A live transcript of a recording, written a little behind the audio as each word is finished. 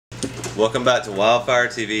Welcome back to WildFired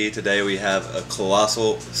TV. Today we have a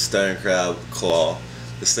colossal stone crab claw.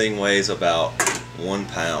 This thing weighs about 1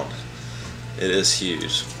 pound. It is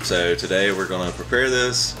huge. So today we're going to prepare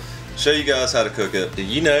this, show you guys how to cook it. Did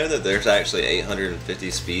you know that there's actually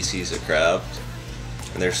 850 species of crabs?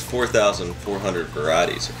 And there's 4,400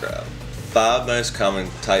 varieties of crab. 5 most common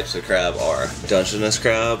types of crab are Dungeness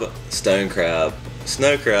crab, stone crab,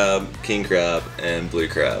 snow crab, king crab, and blue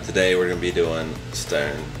crab. Today we're going to be doing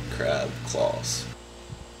stone crab claws.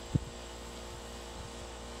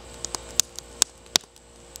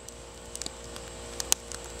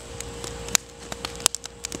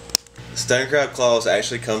 Stone crab claws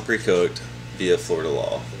actually come pre-cooked via Florida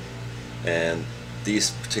law, and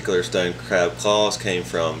these particular stone crab claws came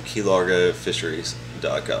from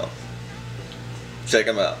KeyLargoFisheries.com. Check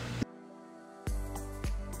them out.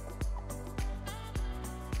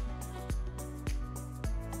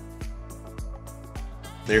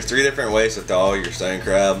 There are 3 different ways to thaw your stone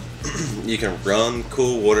crab. You can run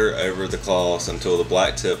cool water over the claws until the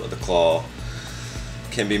black tip of the claw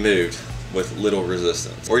can be moved with little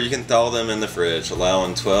resistance. Or you can thaw them in the fridge,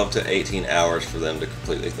 allowing 12 to 18 hours for them to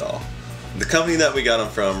completely thaw. The company that we got them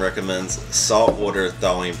from recommends saltwater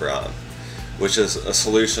thawing brine, which is a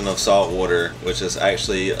solution of salt water, which is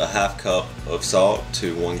actually a ½ cup of salt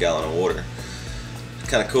to 1 gallon of water.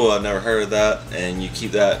 Kind of cool, I've never heard of that. And you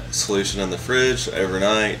keep that solution in the fridge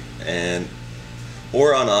overnight,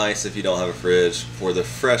 or on ice if you don't have a fridge, for the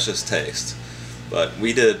freshest taste. But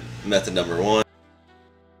we did method number 1.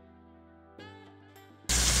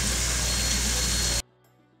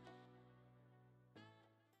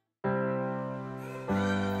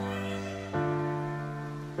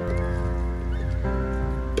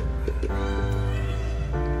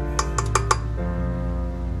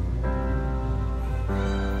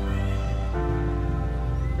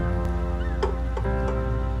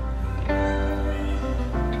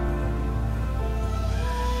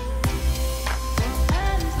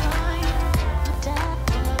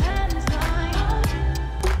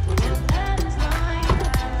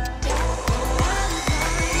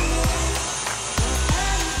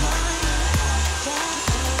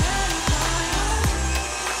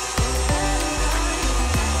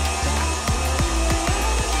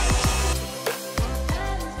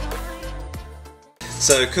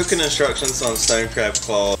 So cooking instructions on stone crab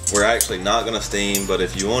claw, we're actually not going to steam, but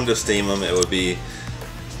if you wanted to steam them, it would be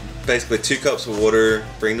basically 2 cups of water,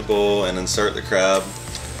 bring the bowl and insert the crab,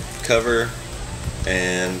 cover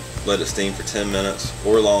and let it steam for 10 minutes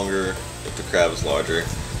or longer if the crab is larger.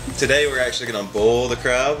 Today we're actually going to boil the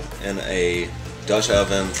crab in a Dutch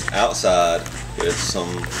oven outside with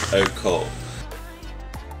some oak coal.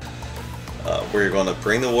 We're going to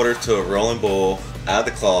bring the water to a rolling boil, add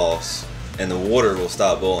the claws, and the water will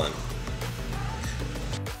stop boiling.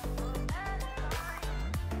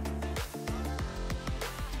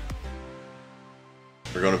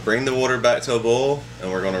 We're going to bring the water back to a boil, and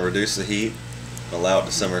we're going to reduce the heat and allow it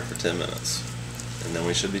to simmer for 10 minutes. And then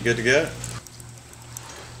we should be good to go.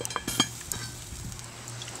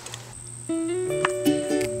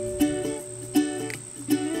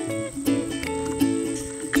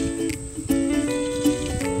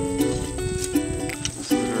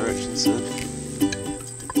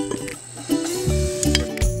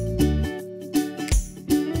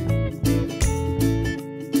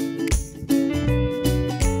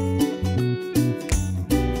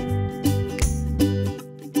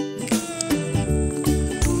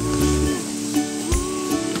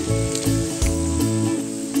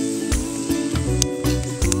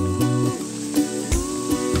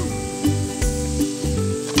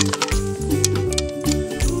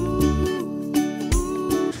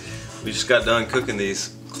 We just got done cooking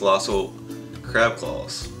these colossal crab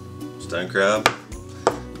claws, stone crab.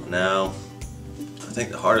 Now, I think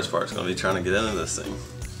the hardest part is going to be trying to get into this thing.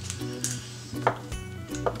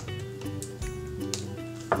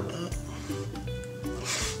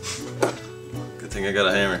 Good thing I got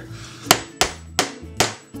a hammer.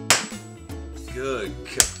 Good.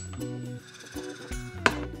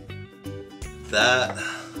 That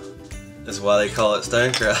is why they call it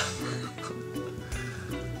stone crab.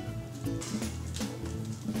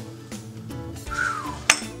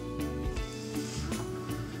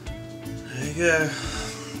 There you go,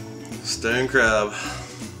 stone crab.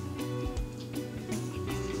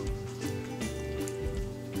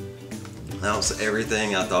 That was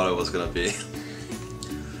everything I thought it was gonna be.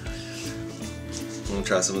 I'm gonna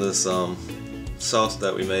try some of this sauce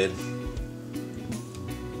that we made.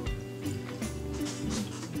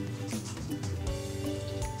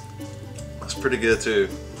 That's pretty good too.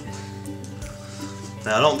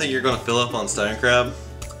 Now I don't think you're going to fill up on stone crab.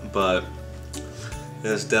 but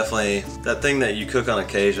it's definitely that thing that you cook on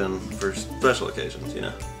occasion for special occasions, you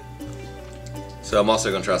know. So I'm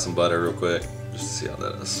also gonna try some butter real quick, just to see how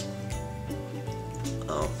that is.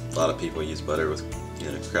 A lot of people use butter with,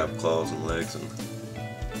 you know, crab claws and legs and.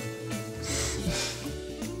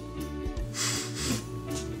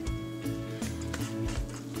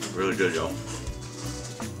 Really good, y'all.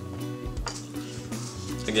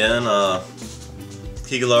 Again,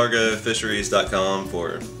 KeyLargoFisheries.com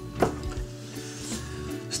for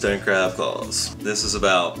stone crab claws. This is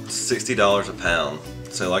about $60 a pound.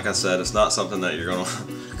 So like I said, it's not something that you're gonna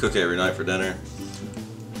cook every night for dinner,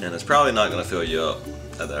 and it's probably not gonna fill you up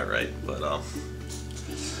at that rate. But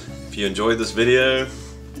if you enjoyed this video,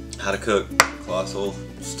 how to cook colossal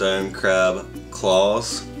stone crab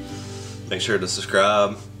claws, make sure to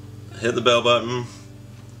subscribe, hit the bell button,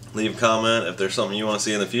 leave a comment if there's something you want to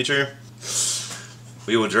see in the future.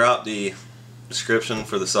 We will drop the description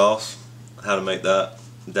for the sauce, how to make that,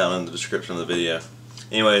 down in the description of the video.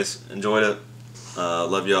 Anyways, enjoyed it.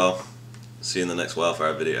 Love y'all. See you in the next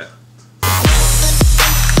WildFired video.